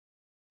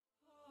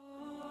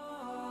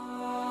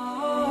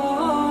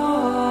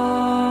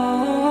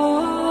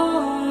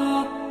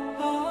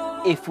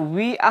if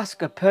we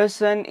ask a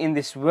person in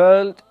this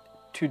world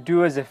to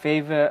do us a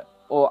favor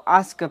or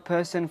ask a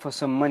person for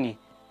some money,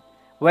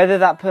 whether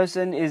that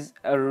person is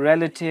a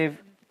relative,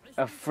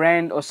 a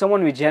friend, or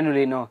someone we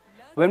generally know,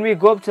 when we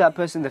go up to that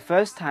person the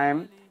first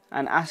time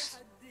and ask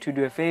to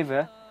do a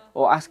favor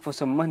or ask for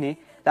some money,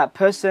 that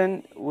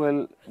person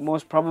will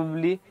most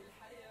probably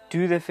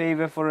do the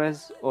favor for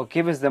us or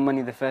give us the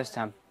money the first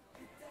time.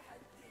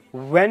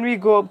 When we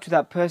go up to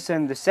that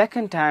person the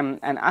second time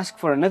and ask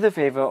for another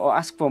favor or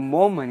ask for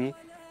more money,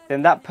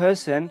 then that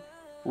person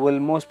will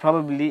most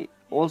probably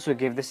also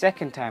give the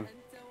second time.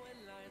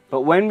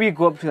 But when we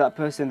go up to that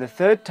person the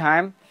third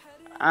time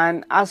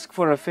and ask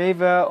for a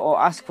favor or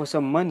ask for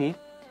some money,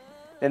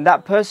 then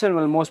that person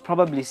will most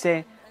probably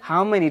say,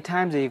 "How many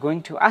times are you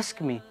going to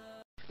ask me?"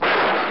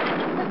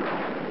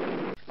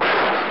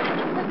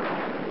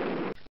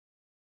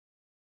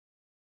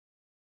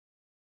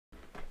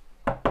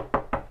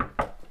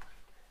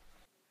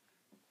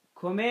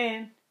 Come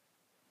in.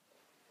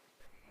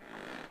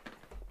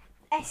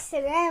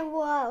 Assalamu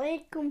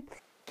alaikum.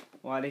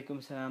 Wa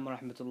alaikum salam wa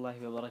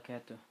rahmatullahi wa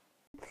barakatuh.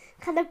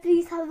 Can I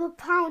please have a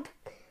pound?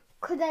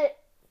 Cause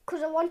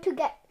I want to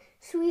get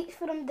sweets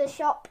from the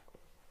shop.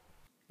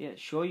 Yeah,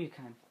 sure you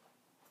can.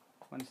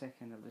 1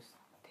 second, I'll just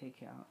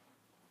take it out.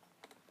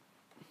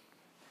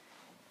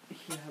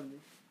 Here, have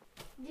this.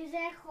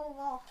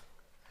 Jazakallah.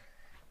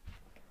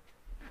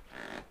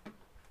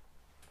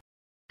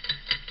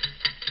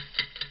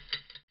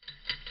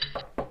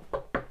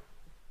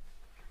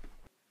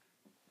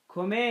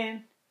 Come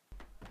in.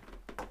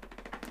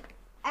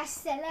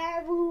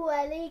 Assalamu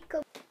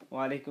alaikum.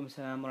 Wa alaikum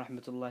salam wa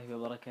rahmatullahi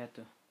wa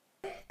barakatuh.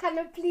 Can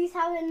I please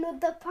have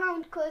another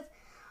pound? Cause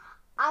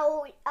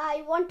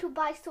I want to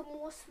buy some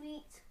more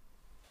sweets.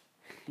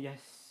 Yes,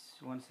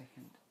 1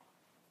 second.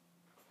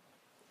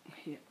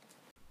 Here.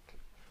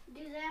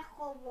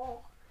 Jazakallah.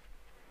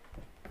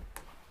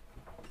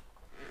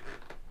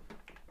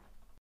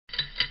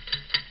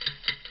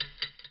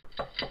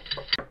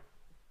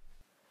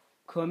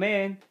 Come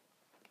in.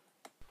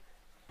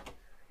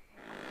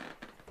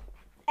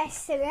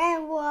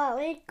 Assalamu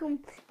alaikum.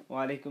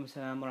 Wa alaikum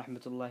salam wa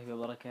rahmatullahi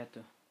wa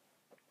barakatuh.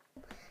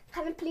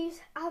 Can I please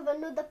have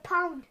another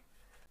pound?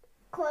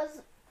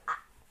 Cause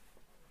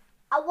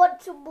I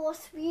want some more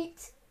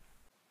sweets.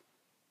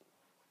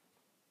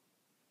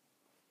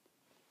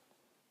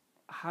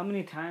 How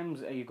many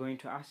times are you going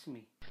to ask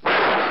me?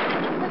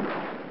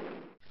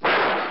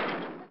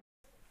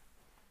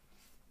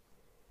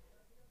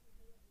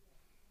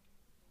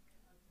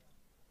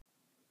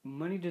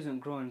 Money doesn't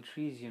grow on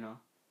trees, you know.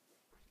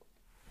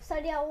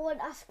 Sorry, I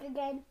won't ask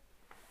again.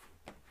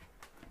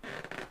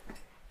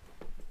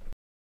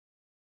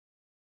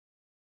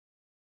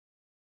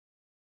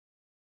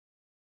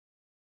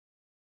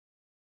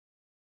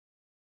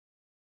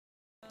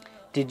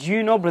 Did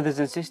you know, brothers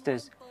and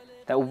sisters,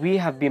 that we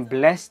have been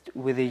blessed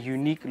with a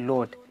unique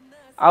Lord?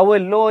 Our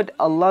Lord,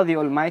 Allah the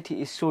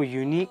Almighty, is so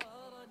unique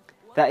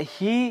that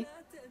He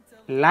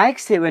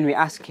likes it when we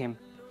ask Him.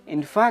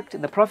 In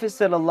fact, the Prophet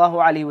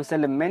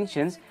ﷺ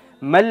mentions,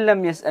 "Man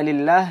lam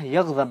yas'alillah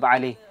yaghdab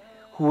alayh."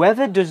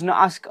 Whoever does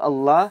not ask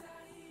Allah,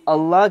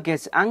 Allah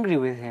gets angry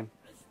with him.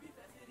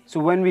 So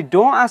when we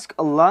don't ask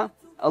Allah,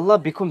 Allah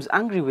becomes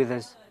angry with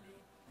us.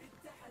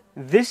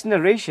 This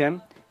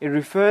narration, it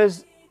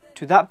refers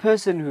to that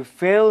person who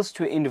fails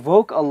to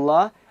invoke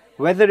Allah,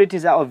 whether it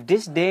is out of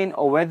disdain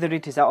or whether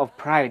it is out of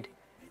pride.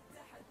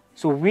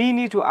 So we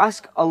need to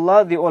ask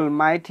Allah the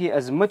Almighty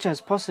as much as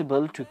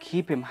possible to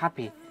keep Him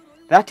happy.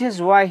 That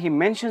is why He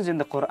mentions in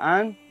the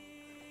Quran,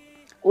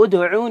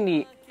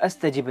 "Udu'uni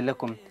astajib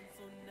lakum."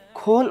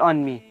 Call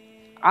on me,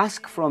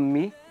 ask from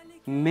me,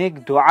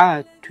 make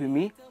dua to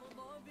me,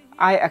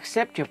 I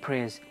accept your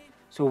prayers.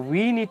 So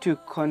we need to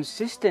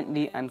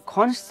consistently and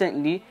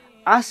constantly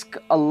ask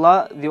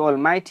Allah the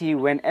Almighty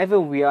whenever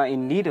we are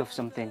in need of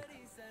something.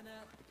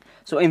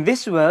 So in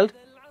this world,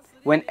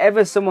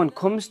 whenever someone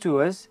comes to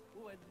us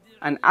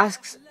and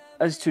asks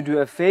us to do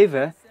a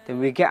favor, then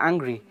we get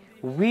angry.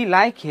 We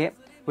like it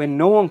when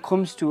no one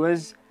comes to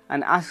us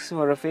and asks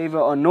for a favor,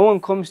 or no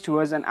one comes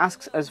to us and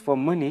asks us for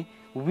money.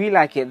 We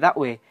like it that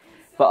way.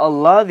 But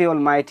Allah the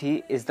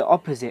Almighty is the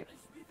opposite.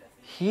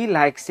 He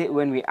likes it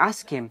when we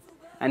ask Him,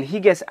 and He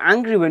gets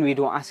angry when we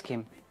don't ask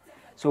Him.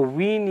 So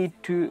we need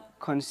to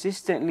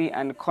consistently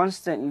and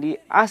constantly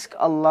ask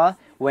Allah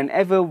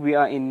whenever we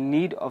are in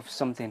need of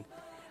something.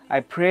 I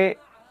pray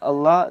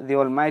Allah the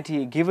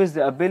Almighty give us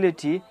the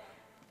ability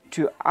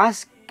to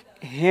ask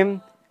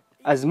Him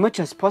as much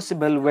as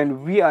possible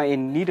when we are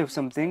in need of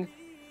something.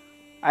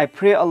 I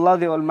pray Allah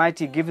the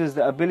Almighty give us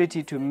the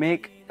ability to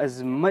make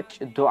as much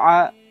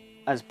dua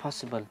as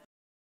possible.